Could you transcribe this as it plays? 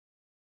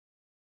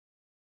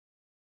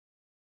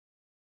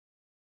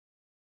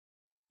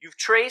You've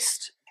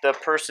traced the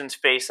person's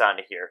face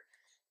onto here.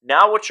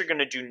 Now what you're going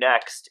to do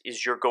next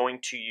is you're going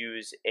to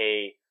use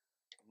a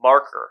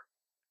marker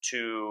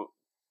to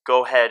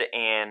go ahead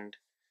and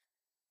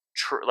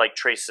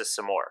trace this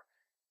some more.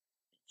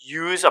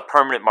 Use a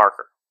permanent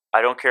marker.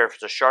 I don't care if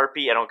it's a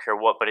Sharpie, I don't care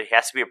what, but it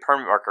has to be a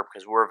permanent marker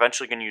because we're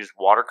eventually going to use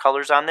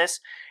watercolors on this,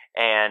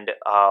 and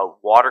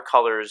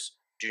watercolors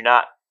do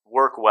not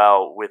work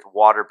well with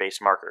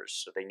water-based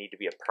markers, so they need to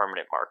be a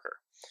permanent marker.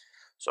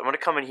 So I'm going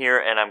to come in here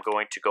and I'm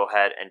going to go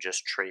ahead and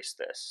just trace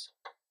this.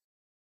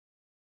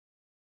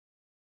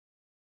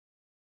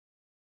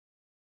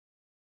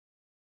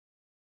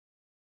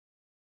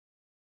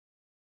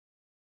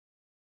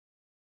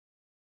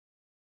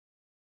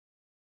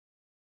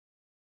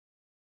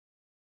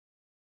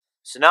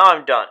 So now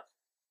I'm done.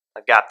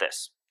 I've got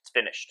this. It's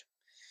finished.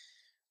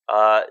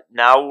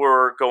 Now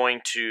we're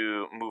going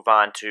to move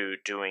on to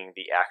doing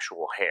the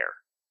actual hair,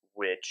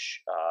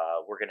 which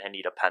we're going to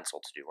need a pencil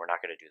to do. We're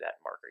not going to do that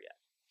in marker yet.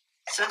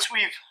 Since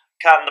we've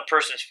gotten the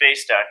person's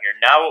face down here,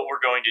 now what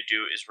we're going to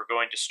do is we're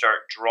going to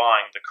start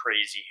drawing the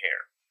crazy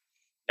hair.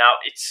 Now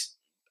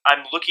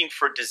I'm looking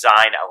for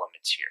design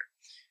elements here.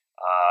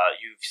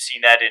 You've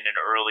seen that in an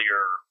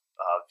earlier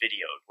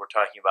video. We're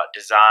talking about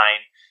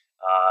design.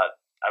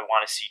 I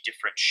want to see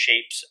different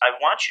shapes. I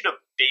want you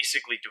to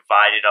basically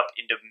divide it up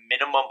into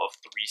minimum of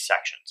 3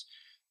 sections,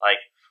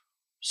 like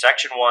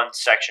section 1,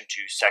 section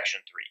 2,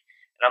 section 3.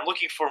 And I'm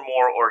looking for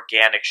more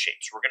organic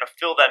shapes. We're going to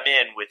fill them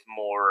in with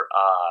more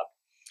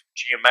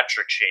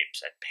geometric shapes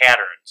and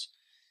patterns,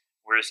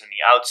 whereas in the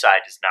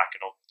outside is not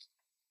going to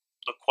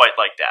look quite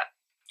like that.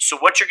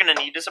 So what you're going to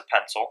need is a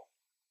pencil,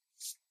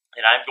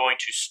 and I'm going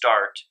to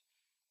start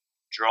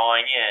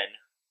drawing in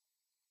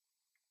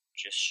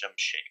just some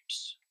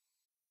shapes.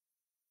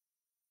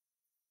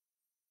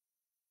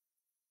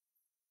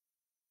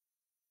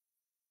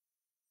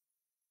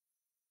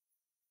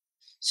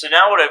 So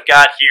now what I've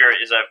got here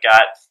is I've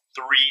got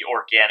 3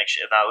 organic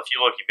shapes. Now if you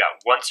look, you've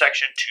got 1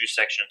 section, 2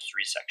 sections,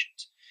 3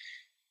 sections.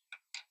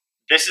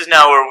 This is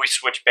now where we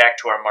switch back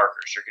to our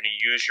markers. You're going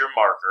to use your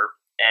marker,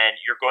 and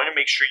you're going to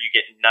make sure you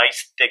get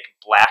nice, thick,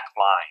 black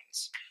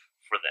lines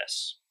for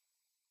this.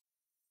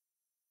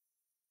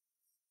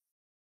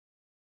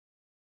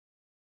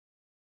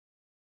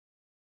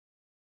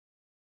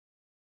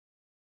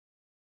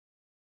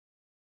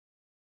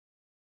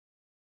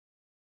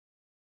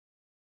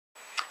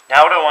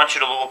 Now what I want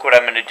you to look, what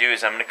I'm going to do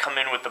is I'm going to come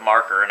in with the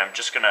marker and I'm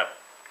just going to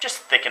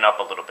thicken up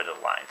a little bit of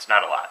the lines,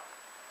 not a lot.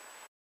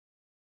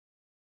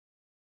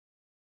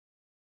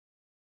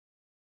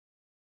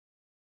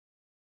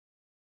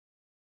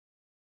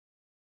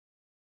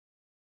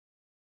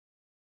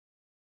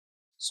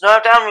 So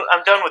now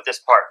I'm done with this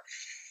part.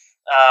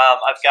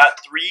 I've got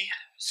 3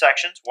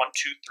 sections, 1,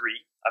 2, 3.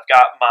 I've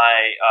got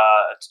my,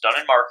 it's done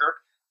in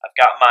marker. I've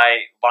got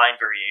my line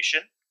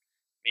variation,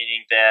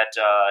 meaning that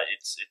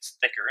it's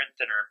thicker and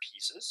thinner in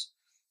pieces.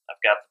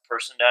 I've got the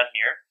person down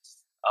here.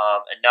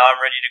 And now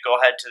I'm ready to go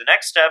ahead to the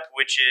next step,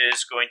 which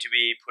is going to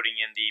be putting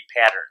in the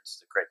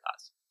patterns, the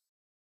crayons.